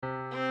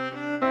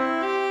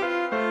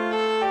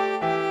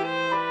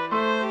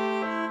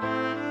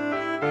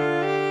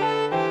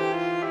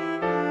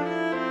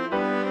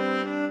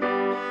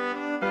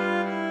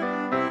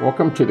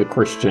Welcome to the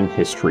Christian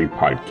History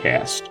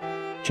Podcast,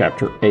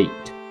 Chapter 8,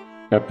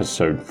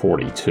 Episode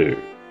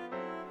 42.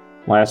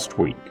 Last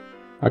week,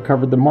 I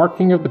covered the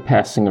marking of the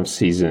passing of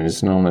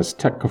seasons known as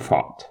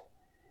Tekafot,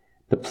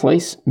 the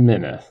place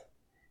Minith,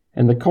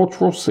 and the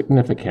cultural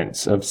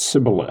significance of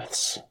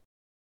Sibboleths.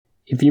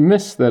 If you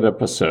missed that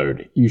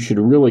episode, you should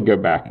really go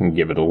back and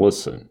give it a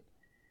listen.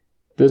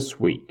 This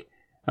week,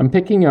 I'm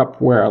picking up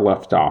where I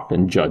left off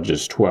in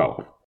Judges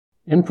 12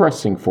 and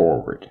pressing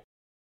forward.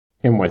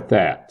 And with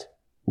that,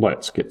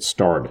 let's get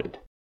started.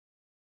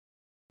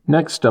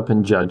 Next up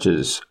in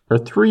Judges are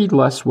three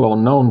less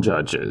well-known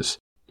judges,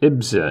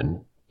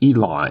 Ibzan,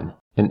 Elon,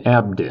 and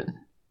Abdon.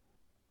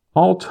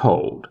 All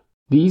told,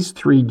 these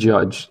three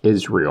judged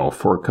Israel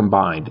for a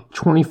combined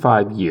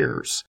 25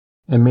 years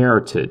and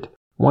merited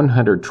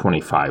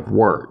 125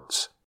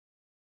 words.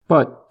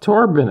 But to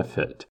our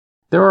benefit,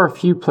 there are a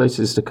few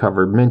places to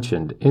cover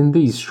mentioned in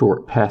these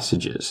short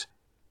passages.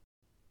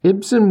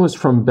 Ibzan was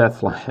from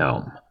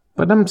Bethlehem,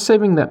 but I'm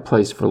saving that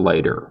place for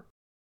later.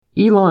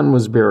 Elon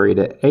was buried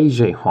at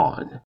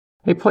Hazzelelponi,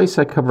 a place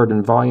I covered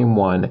in Volume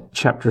 1,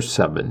 Chapter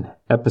 7,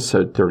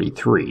 Episode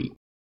 33,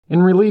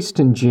 and released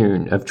in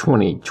June of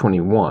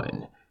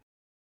 2021.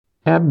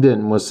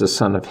 Abdon was the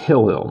son of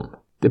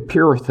Hillel, the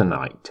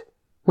Pirathonite,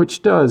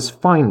 which does,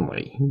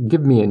 finally,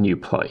 give me a new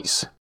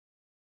place.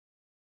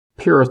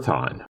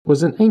 Pirathon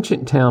was an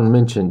ancient town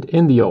mentioned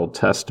in the Old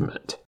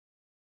Testament.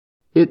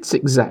 Its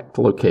exact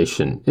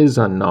location is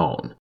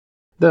unknown,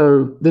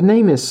 though the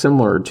name is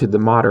similar to the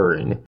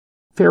modern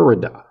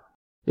Ferida,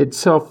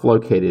 itself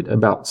located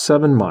about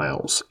 7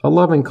 miles,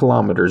 11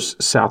 kilometers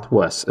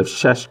southwest of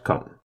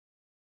Shechem.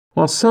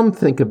 While some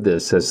think of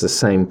this as the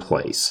same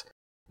place,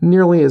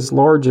 nearly as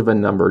large of a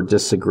number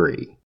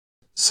disagree.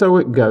 So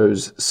it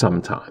goes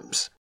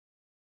sometimes.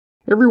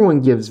 Everyone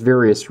gives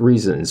various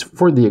reasons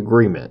for the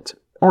agreement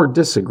or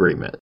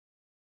disagreement.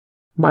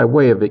 By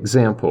way of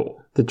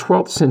example, the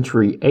 12th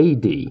century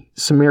AD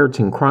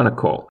Samaritan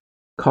Chronicle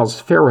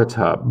calls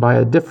Pharatah by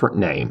a different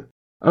name,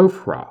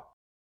 Ophrah,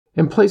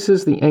 and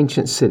places the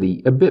ancient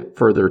city a bit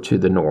further to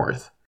the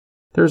north.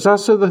 There's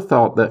also the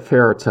thought that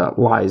Pharatah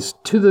lies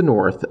to the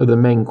north of the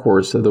main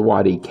course of the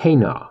Wadi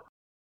Kana,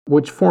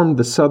 which formed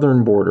the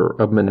southern border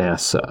of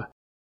Manasseh,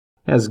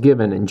 as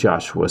given in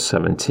Joshua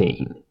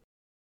 17.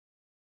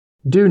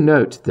 Do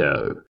note,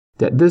 though,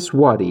 that this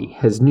wadi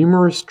has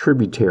numerous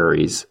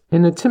tributaries,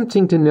 and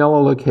attempting to nail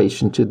a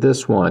location to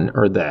this one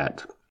or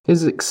that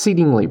is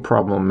exceedingly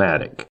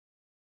problematic.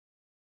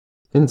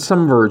 In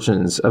some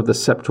versions of the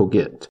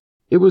Septuagint,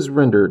 it was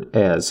rendered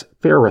as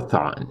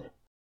Pirathon,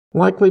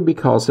 likely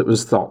because it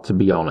was thought to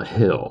be on a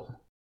hill.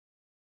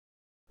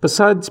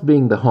 Besides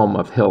being the home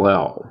of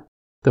Hillel,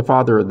 the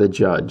father of the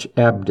judge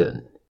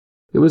Abdon,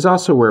 it was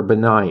also where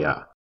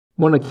Benaiah,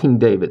 one of King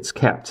David's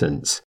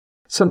captains,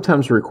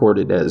 sometimes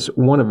recorded as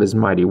one of his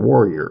mighty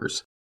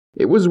warriors,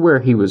 it was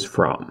where he was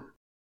from.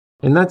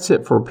 And that's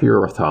it for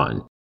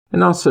Pirathon,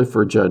 and also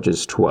for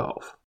Judges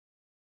 12.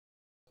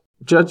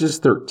 Judges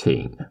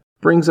 13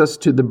 brings us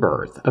to the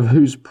birth of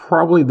who's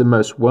probably the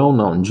most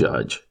well-known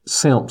judge,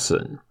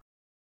 Samson.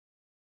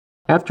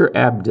 After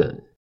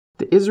Abdon,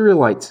 the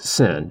Israelites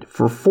sinned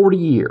for 40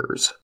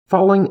 years,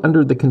 falling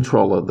under the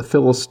control of the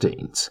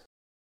Philistines.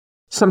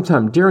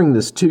 Sometime during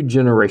this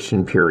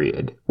 2-generation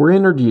period, we're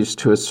introduced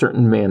to a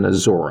certain man of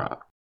Zorah,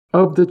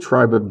 of the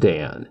tribe of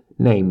Dan,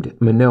 named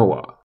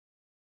Manoah.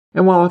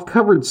 And while I've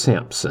covered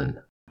Samson,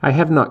 I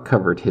have not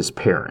covered his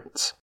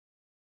parents.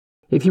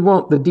 If you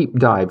want the deep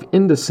dive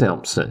into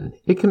Samson,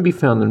 it can be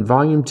found in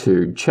Volume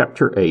 2,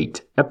 Chapter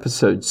 8,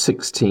 Episodes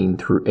 16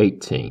 through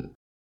 18.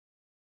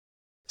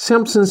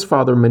 Samson's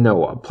father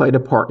Manoah played a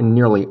part in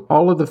nearly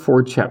all of the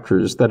 4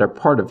 chapters that are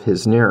part of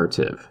his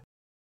narrative.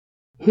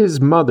 His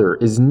mother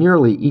is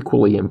nearly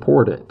equally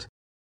important,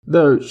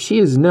 though she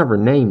is never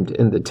named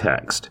in the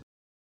text.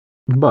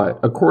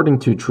 But according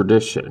to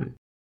tradition,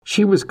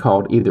 she was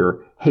called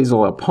either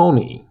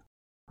Hazzelelponi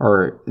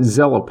or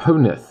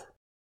Zelelponith.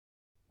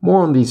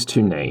 More on these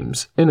 2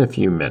 names in a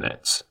few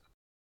minutes.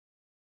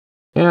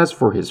 As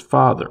for his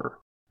father,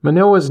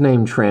 Manoah's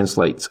name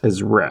translates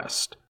as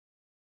rest.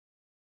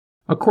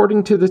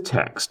 According to the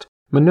text,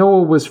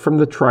 Manoah was from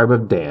the tribe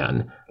of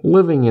Dan,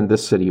 living in the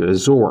city of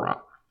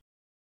Zorah.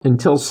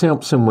 Until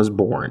Samson was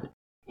born,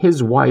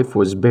 his wife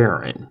was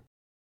barren.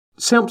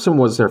 Samson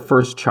was their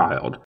first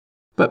child,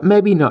 but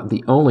maybe not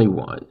the only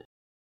one.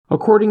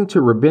 According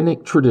to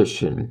rabbinic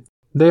tradition,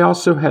 they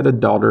also had a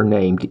daughter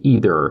named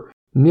either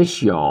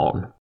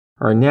Nishyon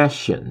or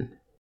Nashon.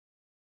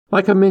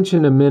 Like I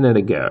mentioned a minute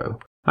ago,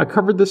 I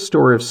covered the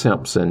story of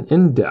Samson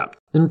in depth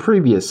in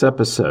previous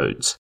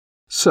episodes,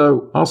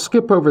 so I'll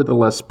skip over the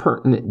less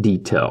pertinent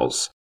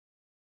details.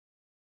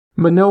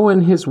 Manoah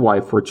and his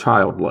wife were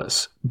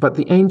childless, but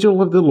the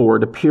angel of the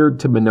Lord appeared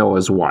to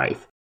Manoah's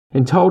wife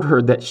and told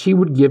her that she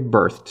would give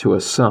birth to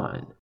a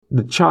son.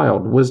 The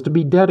child was to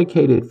be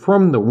dedicated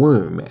from the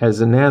womb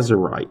as a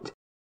Nazirite,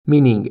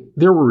 meaning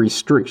there were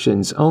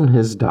restrictions on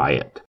his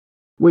diet,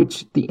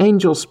 which the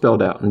angel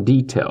spelled out in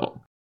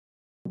detail.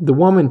 The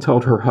woman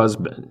told her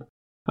husband,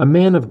 "A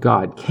man of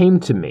God came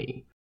to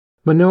me,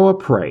 Manoah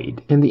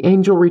prayed, and the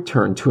angel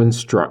returned to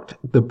instruct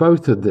the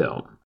both of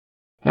them.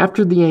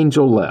 After the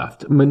angel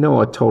left,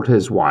 Manoah told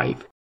his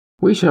wife,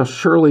 "We shall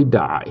surely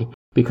die,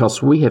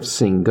 because we have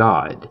seen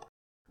God,"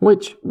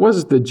 which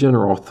was the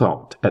general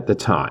thought at the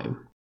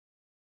time.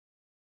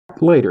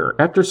 Later,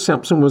 after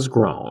Samson was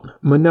grown,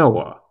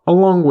 Manoah,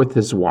 along with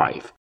his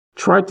wife,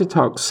 tried to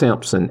talk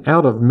Samson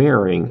out of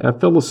marrying a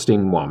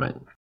Philistine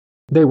woman.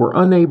 They were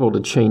unable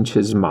to change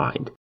his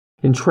mind,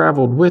 and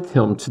traveled with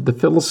him to the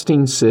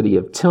Philistine city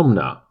of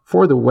Timnah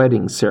for the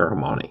wedding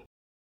ceremony.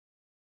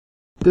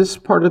 This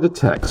part of the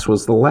text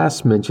was the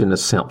last mention of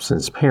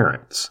Samson's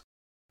parents,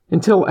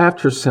 until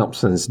after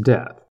Samson's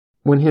death,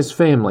 when his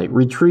family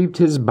retrieved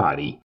his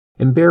body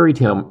and buried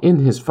him in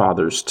his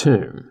father's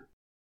tomb.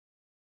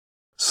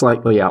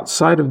 Slightly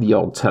outside of the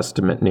Old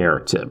Testament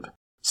narrative,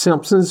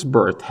 Samson's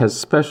birth has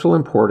special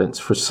importance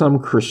for some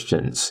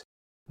Christians,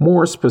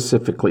 more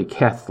specifically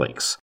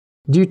Catholics,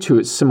 due to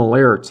its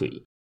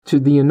similarity to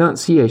the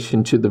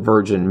Annunciation to the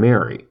Virgin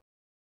Mary.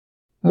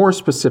 More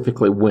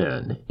specifically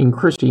when, in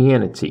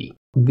Christianity,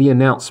 the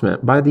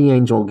announcement by the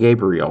angel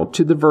Gabriel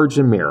to the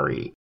Virgin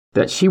Mary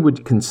that she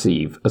would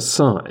conceive a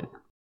son.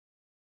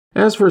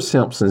 As for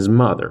Samson's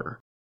mother,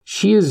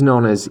 she is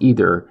known as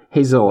either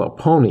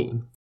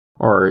Hazzelelponi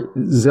or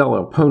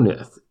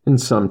Zelelponith in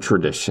some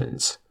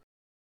traditions.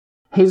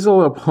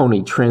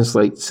 Hazzelelponi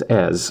translates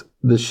as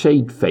the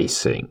shade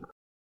facing.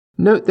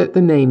 Note that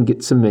the name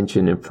gets a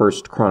mention in 1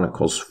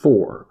 Chronicles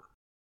 4.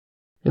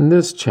 In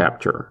this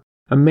chapter,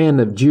 a man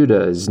of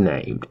Judah is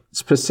named,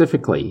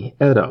 specifically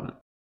Edom,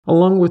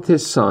 along with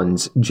his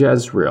sons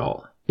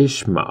Jezreel,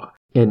 Ishma,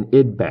 and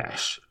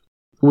Idbash,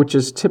 which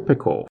is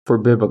typical for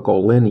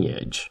biblical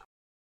lineage.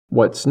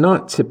 What's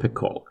not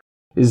typical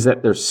is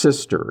that their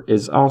sister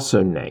is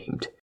also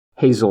named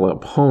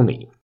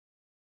Hazzelelponi.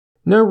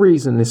 No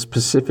reason is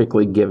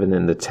specifically given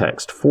in the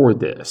text for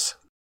this,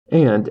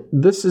 and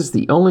this is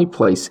the only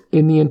place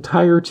in the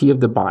entirety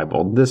of the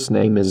Bible this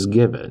name is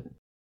given,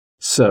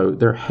 so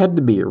there had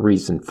to be a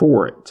reason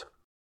for it.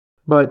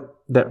 But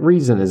that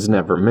reason is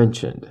never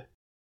mentioned.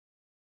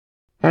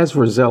 As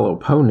for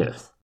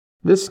Zelelponith,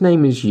 this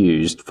name is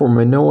used for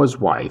Manoah's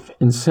wife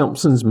and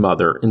Samson's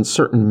mother in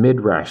certain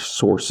Midrash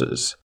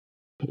sources.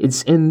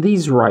 It's in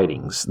these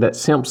writings that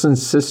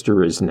Samson's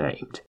sister is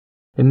named,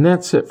 and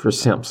that's it for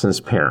Samson's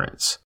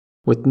parents,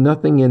 with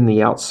nothing in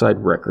the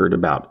outside record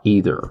about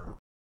either.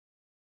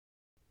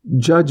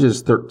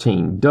 Judges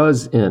 13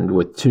 does end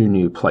with two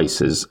new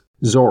places,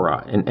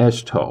 Zorah and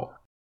Estoal.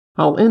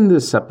 I'll end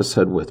this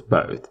episode with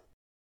both.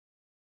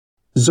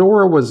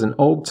 Zorah was an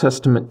Old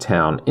Testament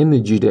town in the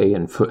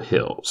Judean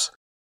foothills.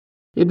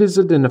 It is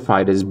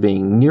identified as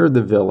being near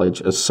the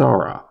village of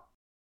Zorah,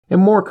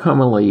 and more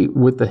commonly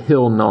with the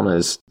hill known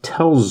as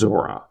Tel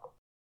Zorah.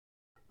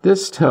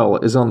 This tell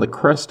is on the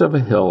crest of a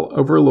hill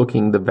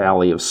overlooking the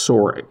valley of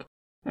Sorek,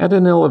 at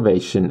an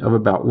elevation of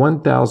about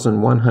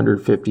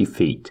 1,150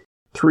 feet,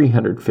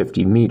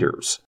 350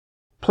 meters,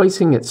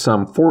 placing it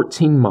some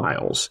 14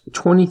 miles,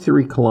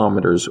 23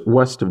 kilometers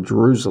west of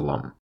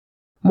Jerusalem.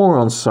 More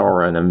on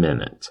Zorah in a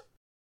minute.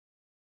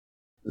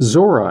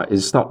 Zorah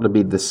is thought to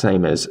be the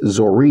same as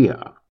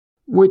Zorah,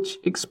 which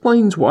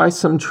explains why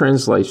some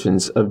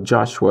translations of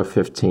Joshua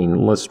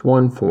 15 list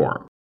one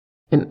form,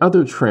 and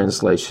other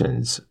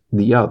translations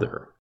the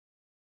other.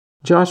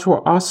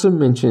 Joshua also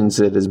mentions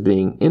it as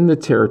being in the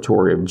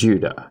territory of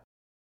Judah,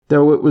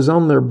 though it was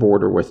on their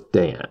border with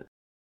Dan.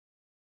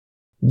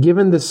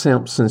 Given the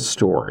Samson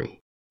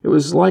story, it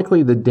was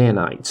likely the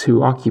Danites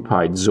who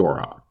occupied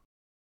Zorah.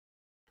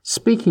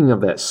 Speaking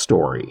of that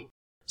story,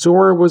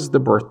 Zorah was the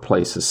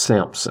birthplace of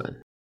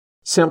Samson.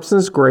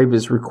 Samson's grave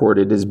is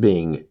recorded as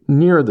being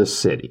near the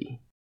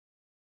city.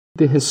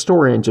 The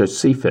historian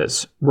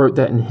Josephus wrote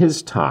that in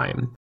his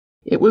time,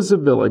 it was a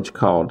village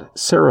called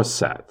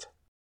Sarasat.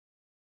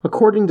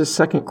 According to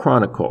 2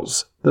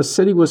 Chronicles, the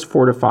city was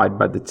fortified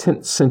by the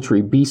 10th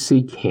century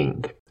BC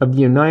king of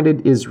the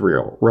United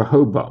Israel,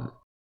 Rehoboam,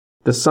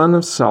 the son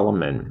of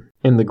Solomon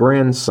and the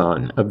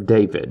grandson of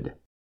David.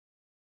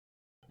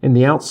 In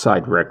the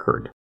outside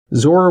record,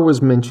 Zorah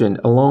was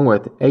mentioned along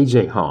with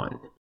Ajahan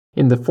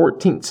in the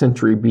 14th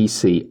century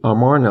BC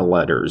Amarna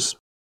letters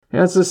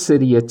as a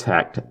city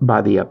attacked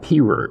by the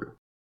Apiru.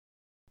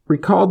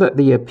 Recall that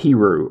the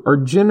Apiru are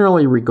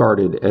generally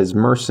regarded as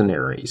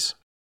mercenaries.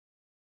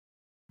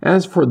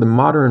 As for the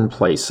modern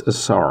place of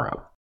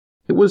Zorah,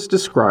 it was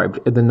described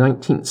in the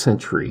 19th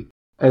century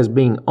as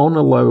being on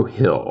a low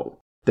hill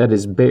that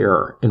is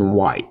bare and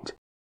white,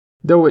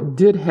 though it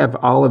did have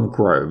olive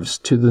groves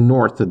to the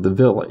north of the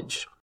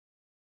village.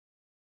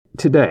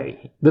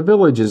 Today, the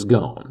village is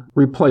gone,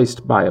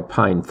 replaced by a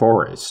pine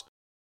forest.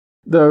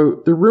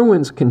 Though the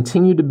ruins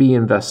continue to be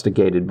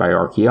investigated by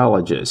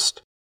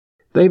archaeologists,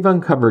 they've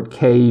uncovered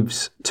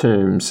caves,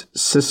 tombs,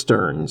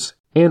 cisterns,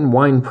 and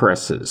wine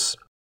presses.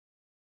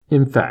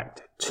 In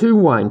fact, 2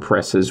 wine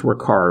presses were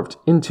carved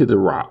into the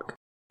rock,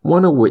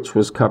 one of which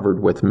was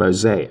covered with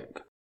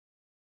mosaic.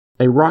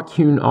 A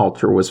rock-hewn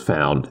altar was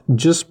found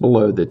just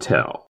below the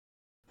tell.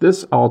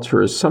 This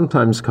altar is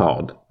sometimes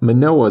called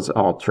Manoah's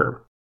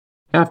altar,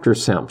 after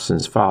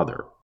Samson's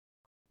father,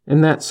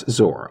 and that's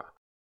Zorah.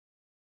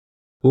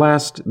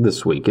 Last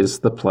this week is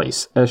the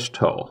place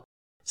Estoal,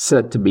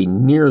 said to be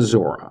near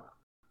Zorah.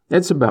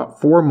 It's about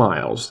 4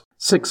 miles,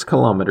 6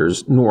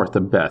 kilometers north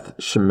of Beth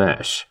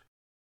Shemesh.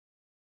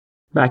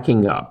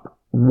 Backing up,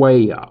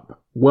 way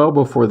up, well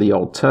before the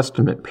Old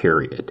Testament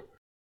period,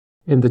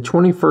 in the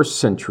 21st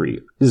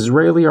century,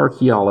 Israeli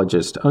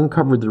archaeologists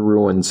uncovered the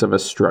ruins of a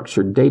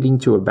structure dating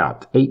to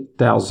about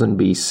 8,000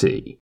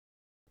 BC.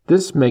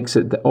 This makes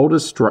it the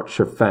oldest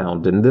structure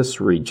found in this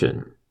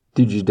region,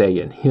 the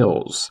Judean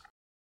hills.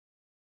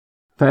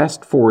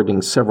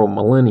 Fast-forwarding several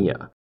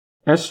millennia,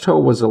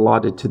 Estoal was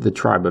allotted to the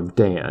tribe of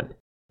Dan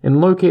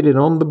and located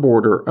on the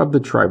border of the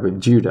tribe of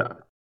Judah,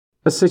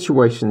 a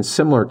situation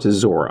similar to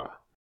Zorah.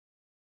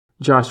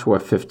 Joshua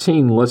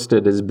 15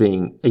 listed as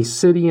being a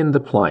city in the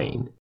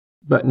plain,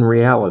 but in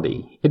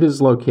reality, it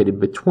is located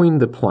between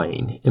the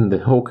plain and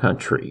the hill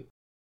country.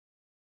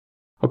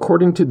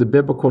 According to the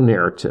biblical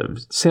narrative,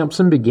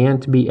 Samson began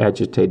to be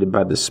agitated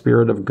by the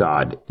Spirit of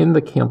God in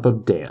the camp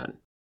of Dan,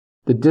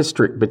 the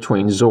district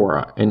between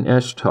Zorah and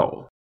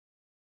Estoal.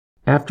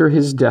 After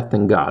his death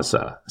in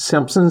Gaza,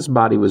 Samson's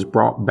body was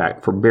brought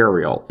back for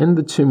burial in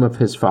the tomb of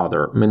his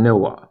father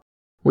Manoah,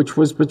 which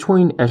was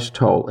between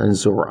Estoal and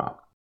Zorah.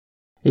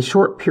 A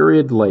short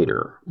period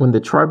later, when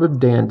the tribe of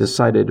Dan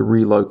decided to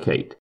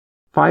relocate,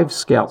 5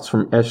 scouts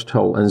from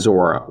Estoal and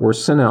Zorah were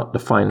sent out to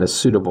find a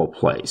suitable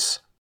place.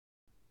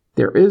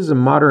 There is a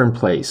modern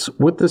place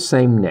with the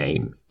same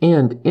name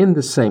and in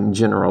the same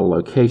general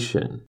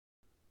location,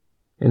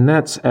 and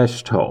that's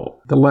Estoal,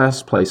 the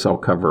last place I'll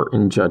cover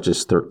in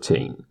Judges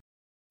 13,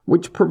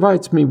 which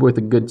provides me with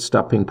a good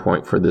stopping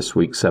point for this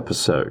week's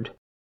episode.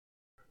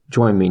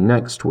 Join me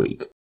next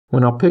week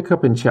when I'll pick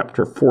up in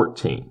chapter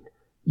 14.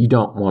 You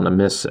don't want to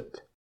miss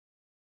it.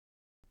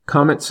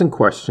 Comments and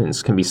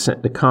questions can be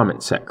sent to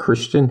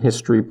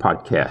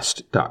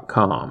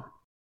comments@christianhistorypodcast.com.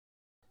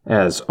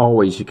 As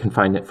always, you can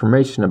find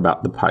information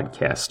about the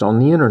podcast on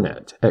the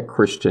internet at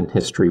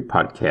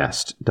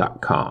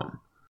christianhistorypodcast.com.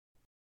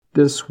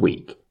 This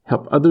week,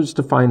 help others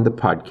to find the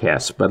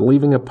podcast by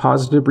leaving a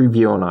positive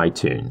review on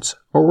iTunes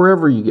or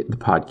wherever you get the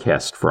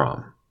podcast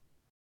from.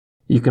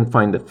 You can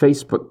find the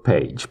Facebook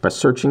page by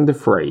searching the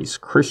phrase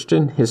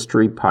Christian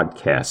History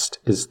Podcast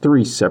as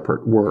 3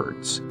 separate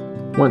words.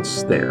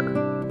 Once there,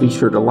 be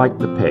sure to like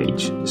the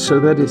page so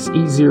that it's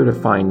easier to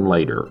find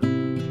later.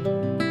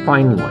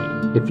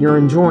 Finally, if you're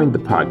enjoying the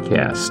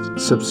podcast,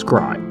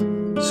 subscribe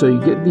so you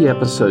get the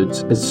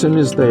episodes as soon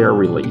as they are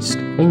released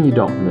and you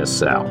don't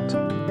miss out.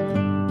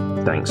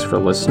 Thanks for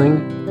listening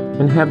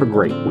and have a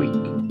great week.